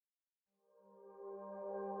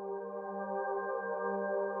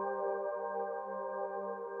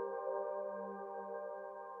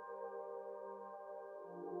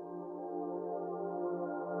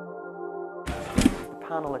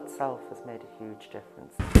panel itself has made a huge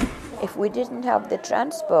difference. If we didn't have the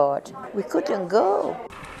transport, we couldn't go.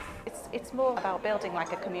 It's more about building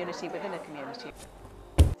like a community within a community.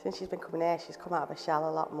 Since she's been coming here, she's come out of her shell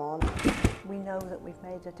a lot more. We know that we've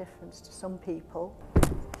made a difference to some people.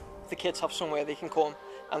 The kids have somewhere they can come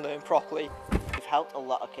and learn properly. We've helped a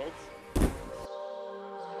lot of kids.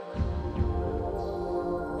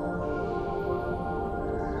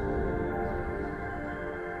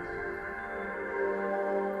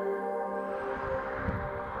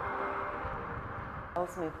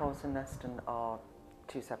 Ellesmere Port and Neston are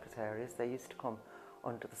two separate areas. They used to come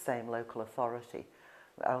under the same local authority.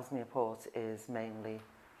 Ellesmere Port is mainly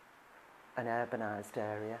an urbanised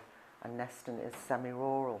area and Neston is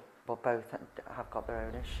semi-rural, but both have got their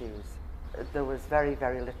own issues. There was very,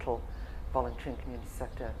 very little voluntary and community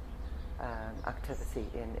sector activity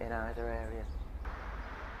in either area.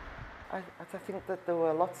 I think that there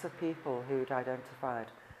were lots of people who'd identified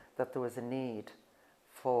that there was a need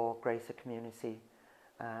for greater community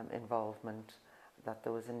involvement, that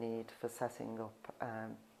there was a need for setting up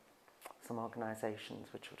some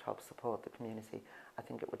organisations which would help support the community. I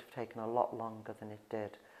think it would have taken a lot longer than it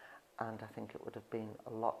did, and I think it would have been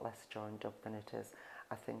a lot less joined up than it is.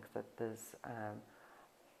 I think that there's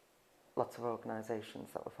lots of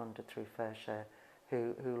organisations that were funded through Creche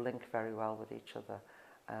who link very well with each other.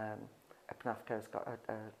 PNAFCO's got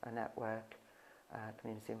a network,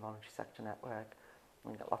 community and voluntary sector network,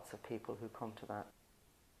 and got lots of people who come to that.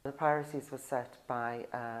 The priorities were set by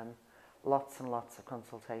lots and lots of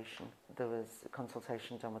consultation. There was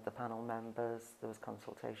consultation done with the panel members, there was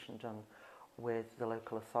consultation done with the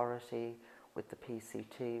local authority, with the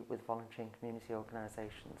PCT, with voluntary and community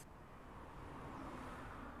organisations.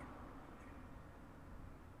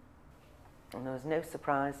 And there was no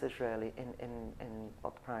surprises really in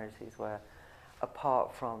what the priorities were,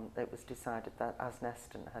 apart from it was decided that as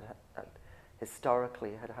Neston had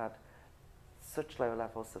historically had such low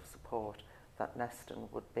levels of support, that Neston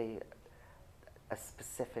would be a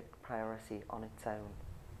specific priority on its own.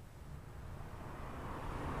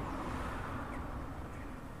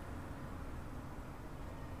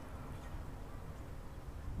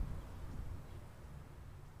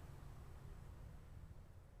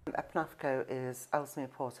 PNAFCO is Ellesmere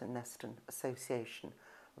Port and Neston Association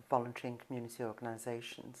of Voluntary and Community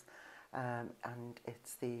Organisations, and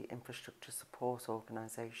it's the infrastructure support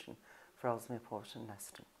organisation for Ellesmere Port and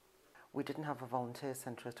Neston. We didn't have a volunteer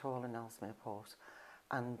centre at all in Ellesmere Port,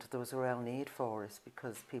 and there was a real need for us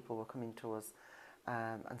because people were coming to us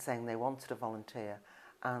and saying they wanted a volunteer,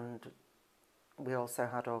 and we also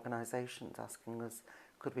had organisations asking us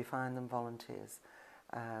could we find them volunteers.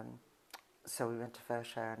 So we went to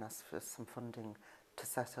Creche and asked for some funding to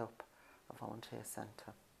set up a volunteer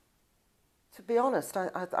centre. To be honest,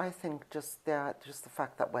 I think just the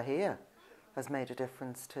fact that we're here has made a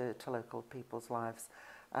difference to local people's lives.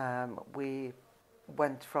 We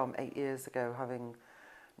went from 8 years ago having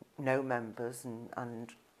no members and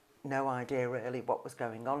no idea really what was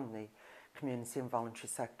going on in the community and voluntary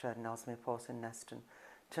sector in Ellesmere Port and Neston,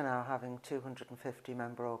 to now having 250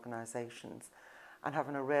 member organisations and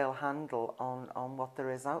having a real handle on what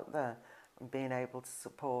there is out there, and being able to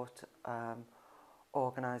support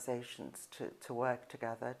organisations to work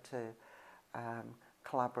together, to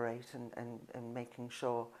collaborate and making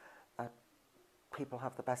sure that people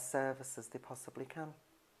have the best services they possibly can.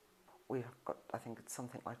 We've got, I think it's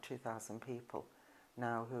something like 2,000 people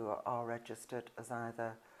now who are registered as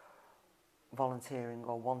either volunteering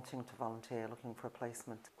or wanting to volunteer, looking for a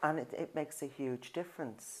placement. And it makes a huge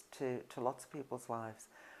difference to lots of people's lives,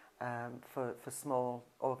 for small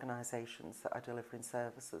organisations that are delivering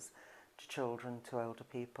services to children, to older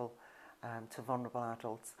people, to vulnerable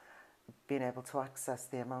adults, being able to access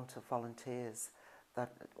the amount of volunteers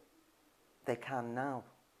that they can now.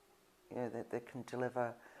 You know, they can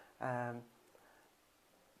deliver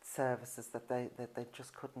services that they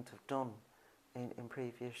just couldn't have done in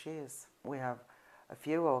previous years. We have a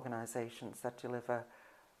few organisations that deliver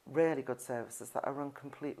really good services that are run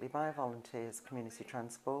completely by volunteers. Community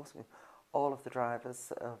transport, with all of the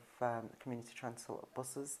drivers of community transport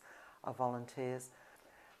buses are volunteers.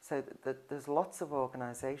 So there's lots of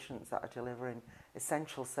organisations that are delivering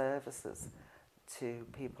essential services to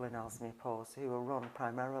people in Ellesmere Port who are run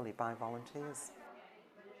primarily by volunteers.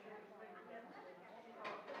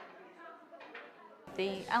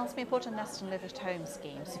 The Ellesmere Port and Neston Live at Home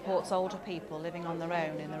scheme supports older people living on their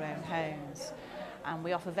own in their own homes, and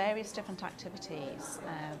we offer various different activities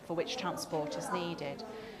for which transport is needed.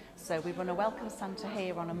 So we run a welcome centre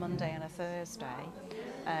here on a Monday and a Thursday,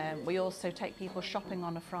 We also take people shopping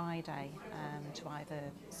on a Friday to either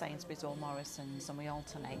Sainsbury's or Morrison's, and we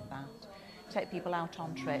alternate that. Take people out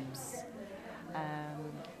on trips,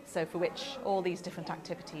 so for which all these different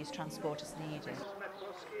activities transport is needed.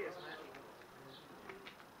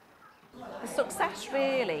 The success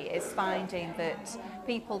really is finding that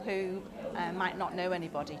people who might not know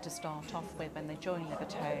anybody to start off with when they join Live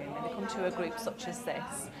at Home and they come to a group such as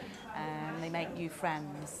this, they make new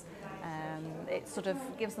friends. It sort of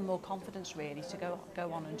gives them more confidence really to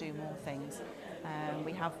go on and do more things.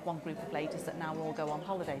 We have one group of ladies that now all go on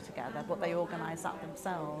holiday together, but they organise that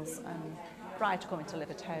themselves, and prior to coming to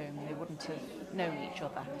Live at Home they wouldn't have known each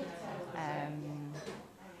other.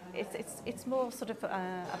 It's more sort of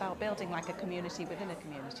about building like a community within a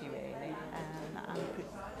community really, and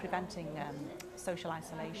preventing social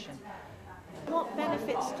isolation. What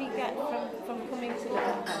benefits do you get from coming to Live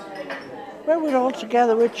at Home? Well, we're all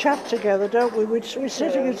together, we chat together, don't we? We're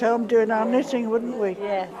sitting at home doing our knitting, wouldn't we?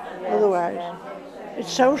 Yes. Otherwise. Yes.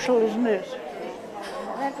 It's social, isn't it?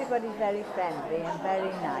 And everybody's very friendly and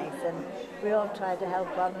very nice, and we all try to help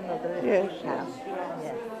one another if Yes. we can.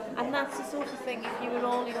 Yes. And that's the sort of thing, if you were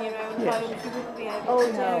all in your own Yes. homes, you wouldn't be able Oh,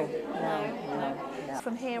 to no. do. No.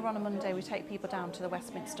 From here on a Monday we take people down to the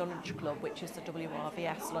Westminster Lunch Club, which is the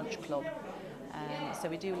WRVS Lunch Club. So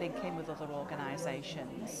we do link in with other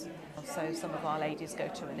organisations. So some of our ladies go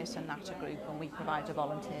to a knit and natter group, and we provide a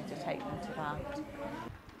volunteer to take them to that.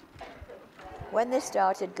 When they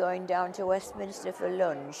started going down to Westminster for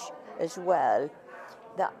lunch as well,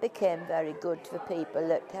 that became very good for people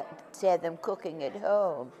that say them cooking at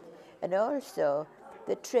home. And also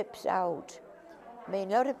the trips out. I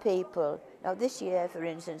mean, a lot of people, now this year for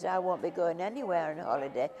instance, I won't be going anywhere on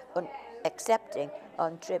holiday excepting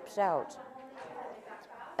on trips out.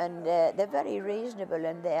 And they're very reasonable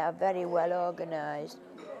and they are very well organised.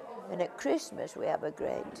 And at Christmas we have a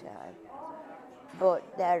great time.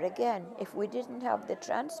 But there again, if we didn't have the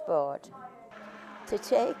transport to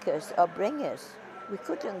take us or bring us, we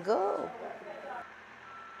couldn't go.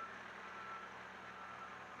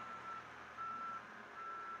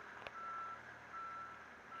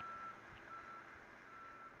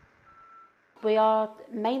 We are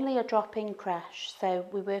mainly a drop-in creche, so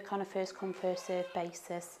we work on a first-come, first-served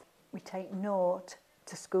basis. We take naught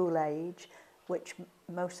to school age, which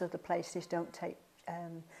most of the places don't take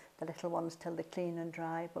the little ones till they're clean and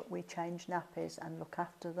dry, but we change nappies and look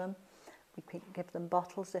after them. We give them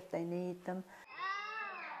bottles if they need them.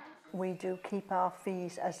 We do keep our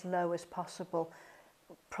fees as low as possible.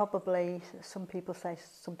 Probably, some people say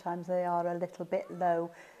sometimes they are a little bit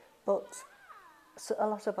low, but so a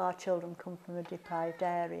lot of our children come from a deprived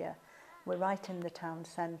area. We're right in the town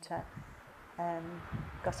centre.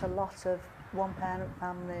 Got a lot of one-parent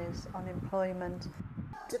families, unemployment.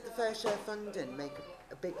 Did the fair share funding make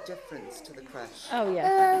a big difference to the creche? Oh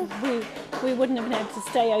yeah, we wouldn't have been able to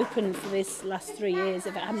stay open for this last 3 years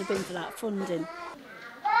if it hadn't been for that funding.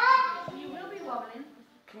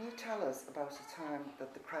 Can you tell us about a time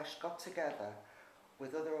that the creche got together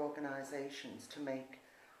with other organisations to make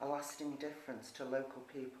a lasting difference to local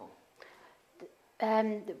people?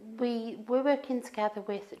 We're working together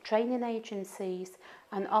with training agencies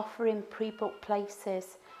and offering pre-booked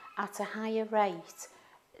places at a higher rate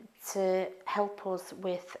to help us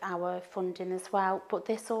with our funding as well. But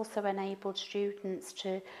this also enabled students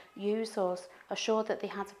to use us, assure that they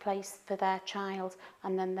had a place for their child,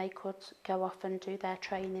 and then they could go off and do their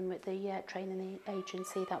training with the training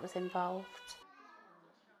agency that was involved.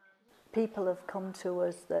 People have come to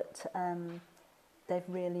us that they've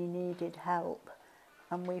really needed help,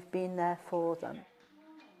 and we've been there for them.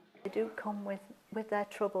 They do come with their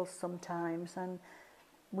troubles sometimes, and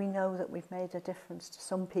we know that we've made a difference to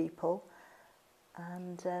some people,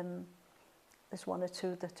 and there's one or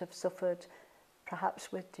two that have suffered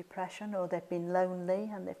perhaps with depression, or they've been lonely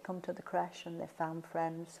and they've come to the creche and they've found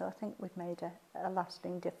friends. So I think we've made a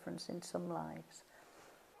lasting difference in some lives.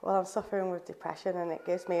 Well, I'm suffering with depression, and it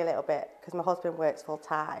gives me a little bit, because my husband works full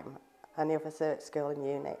time and the others are at school and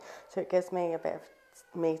uni, so it gives me a bit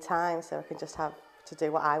of me time so I can just have to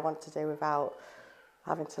do what I want to do without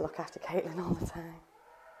having to look after Caitlin all the time.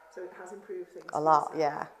 So it has improved things? A lot,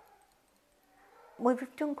 yeah. Well,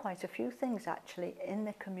 we've done quite a few things actually in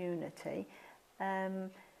the community.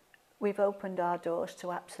 We've opened our doors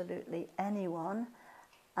to absolutely anyone,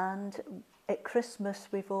 and at Christmas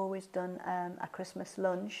we've always done a Christmas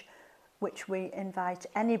lunch which we invite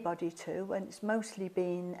anybody to, and it's mostly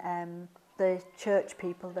been the church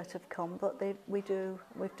people that have come, but we've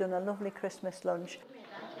done a lovely Christmas lunch.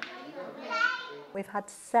 We've had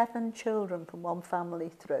 7 children from one family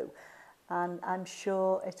through, and I'm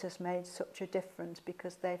sure it has made such a difference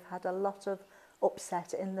because they've had a lot of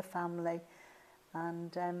upset in the family,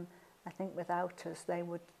 and I think without us they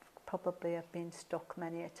would probably have been stuck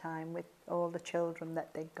many a time with all the children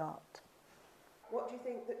that they got. What do you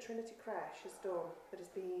think that Trinity Creche has done that has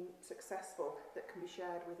been successful that can be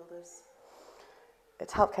shared with others?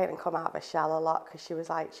 It's helped Caitlin come out of her shell a lot, because she was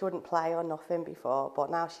like, she wouldn't play or nothing before, but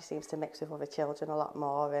now she seems to mix with other children a lot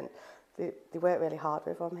more, and they work really hard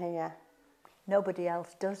with them here. Nobody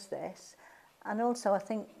else does this, and also I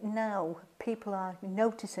think now people are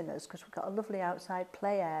noticing us because we've got a lovely outside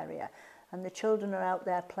play area, and the children are out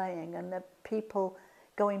there playing, and the people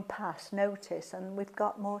going past notice, and we've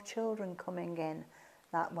got more children coming in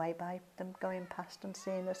that way by them going past and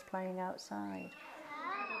seeing us playing outside.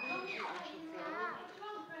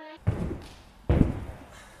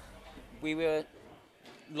 We were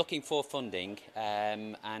looking for funding,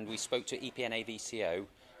 and we spoke to EPNA VCO,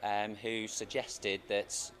 who suggested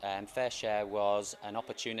that Fair Share was an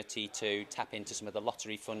opportunity to tap into some of the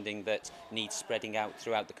lottery funding that needs spreading out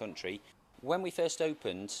throughout the country. When we first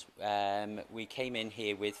opened, we came in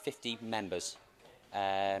here with 50 members.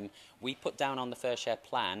 We put down on the Fair Share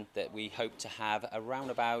plan that we hope to have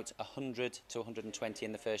around about 100 to 120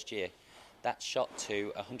 in the first year. That shot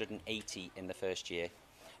to 180 in the first year.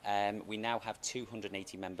 We now have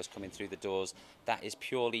 280 members coming through the doors. That is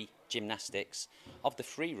purely gymnastics. Of the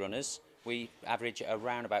free runners, we average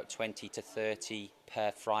around about 20 to 30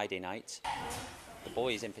 per Friday night. The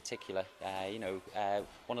boys in particular,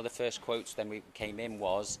 one of the first quotes when we came in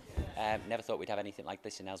was, never thought we'd have anything like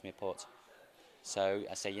this in Ellesmere Port. So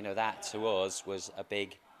I say, that to us was a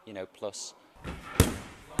big, plus.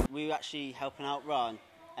 We were actually helping out Ron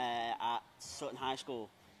at Sutton High School,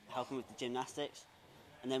 helping with the gymnastics.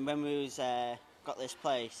 And then when we got this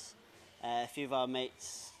place, a few of our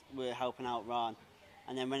mates were helping out Ron.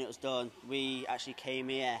 And then when it was done, we actually came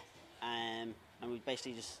here and we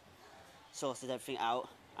basically just sorted everything out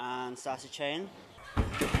and started training.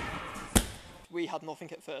 We had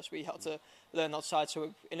nothing at first. We had to learn outside, so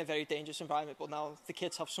we're in a very dangerous environment, but now the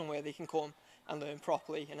kids have somewhere they can come and learn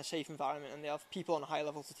properly in a safe environment, and they have people on a high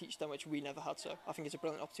level to teach them, which we never had, so I think it's a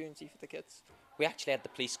brilliant opportunity for the kids. We actually had the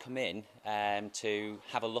police come in to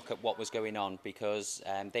have a look at what was going on, because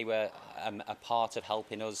they were a part of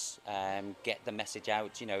helping us get the message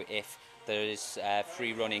out. If there is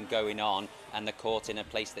free running going on and they're caught in a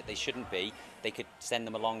place that they shouldn't be, they could send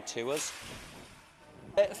them along to us.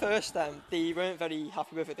 At first, they weren't very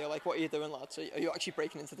happy with it. They were like, "What are you doing, lads? Are you actually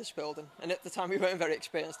breaking into this building?" And at the time, we weren't very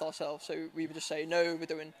experienced ourselves, so we would just say, "No, we're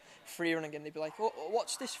doing free running," and they'd be like,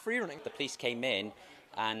 "What's this free running?" The police came in,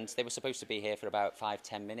 and they were supposed to be here for about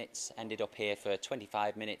 5-10 minutes, ended up here for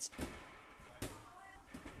 25 minutes.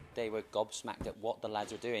 They were gobsmacked at what the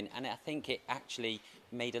lads were doing, and I think it actually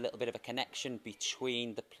made a little bit of a connection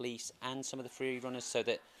between the police and some of the free runners, so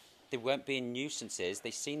that they weren't being nuisances.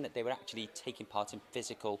 They seen that they were actually taking part in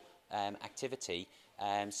physical activity,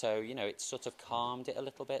 so it sort of calmed it a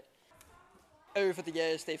little bit. Over the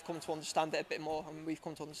years, they've come to understand it a bit more, and we've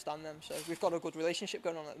come to understand them, so we've got a good relationship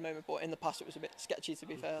going on at the moment, but in the past it was a bit sketchy, to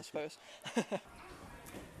be fair, I suppose.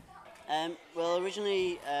 Well,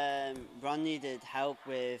 originally Ron needed help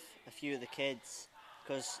with a few of the kids,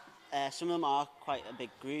 because some of them are quite a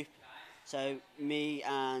big group. So me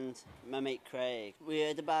and my mate Craig, we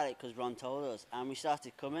heard about it because Ron told us, and we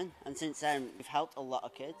started coming, and since then we've helped a lot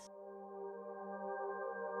of kids.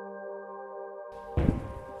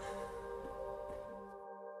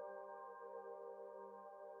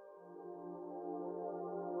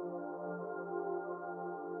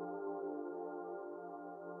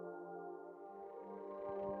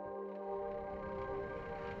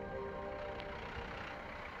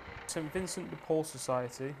 St Vincent de Paul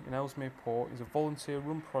Society in Ellesmere Port is a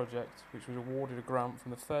volunteer-run project which was awarded a grant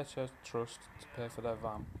from the Fair Share Trust to pay for their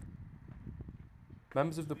van.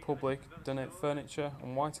 Members of the public donate furniture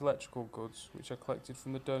and white electrical goods which are collected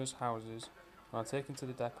from the donors' houses and are taken to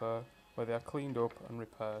the depot where they are cleaned up and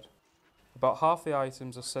repaired. About half the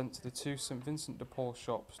items are sent to the two St Vincent de Paul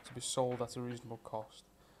shops to be sold at a reasonable cost,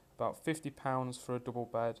 about £50 for a double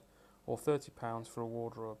bed or £30 for a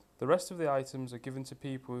wardrobe. The rest of the items are given to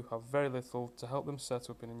people who have very little to help them set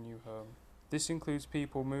up in a new home. This includes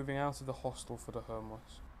people moving out of the hostel for the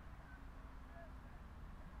homeless.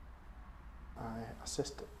 I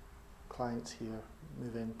assist clients here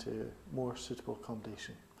move into more suitable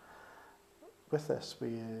accommodation. With this,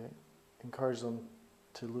 we encourage them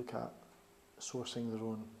to look at sourcing their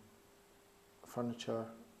own furniture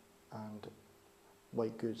and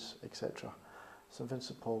white goods, etc. St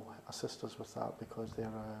Vincent Paul assists us with that because they're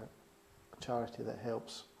a charity that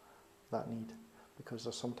helps that need, because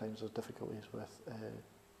there's difficulties with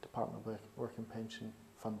Department of Work and Pension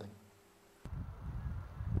funding.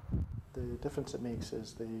 The difference it makes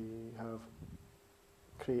is they have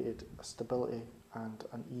created a stability and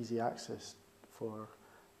an easy access for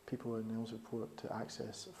people in Ellesmere Port to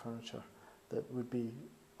access furniture that would be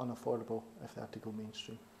unaffordable if they had to go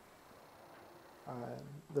mainstream.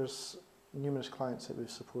 There's numerous clients that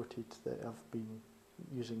we've supported that have been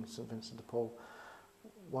using St Vincent de Paul.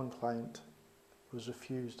 One client was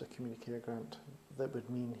refused a community care grant that would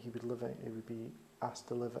mean he would be asked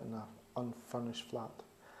to live in an unfurnished flat.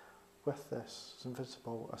 With this, St Vincent de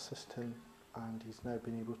Paul assisted him, and he's now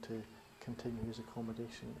been able to continue his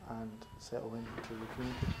accommodation and settle into the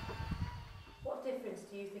community. What difference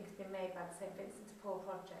do you think has been made by the St Vincent de Paul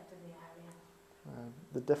project in the area?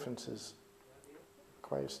 The difference is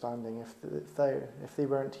quite outstanding. If they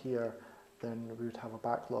weren't here, then we would have a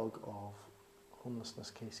backlog of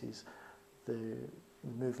homelessness cases. The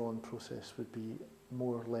move on process would be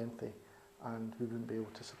more lengthy, and we wouldn't be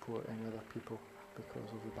able to support any other people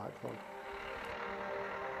because of the backlog.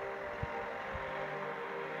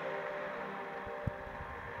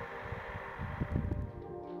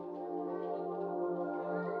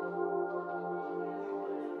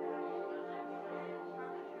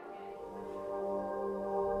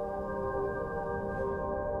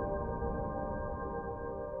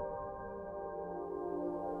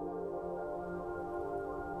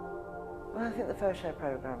 Well, I think the Fair Share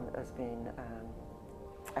programme has been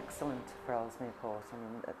excellent for Ellesmere Port. I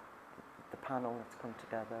mean, the panel that's come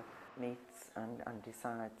together meets and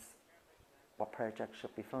decides what projects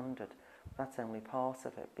should be funded. That's only part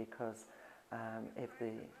of it, because if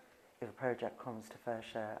a project comes to Fair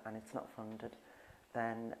Share and it's not funded,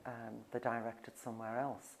 then they're directed somewhere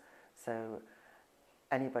else. So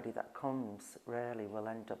anybody that comes really will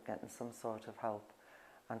end up getting some sort of help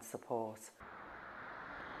and support.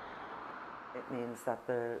 It means that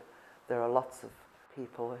there are lots of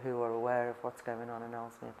people who are aware of what's going on in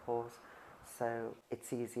Ellesmere Port, so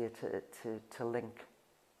it's easier to link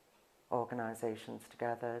organisations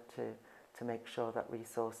together to make sure that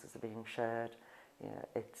resources are being shared. You know,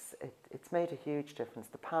 it's made a huge difference.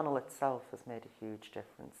 The panel itself has made a huge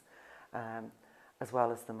difference, as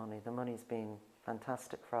well as the money. The money's been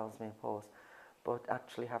fantastic for Ellesmere Port, but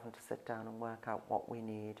actually having to sit down and work out what we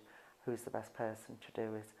need, who's the best person to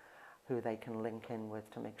do it, who they can link in with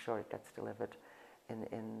to make sure it gets delivered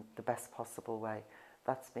in the best possible way.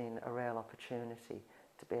 That's been a real opportunity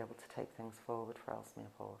to be able to take things forward for Ellesmere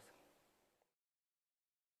Port.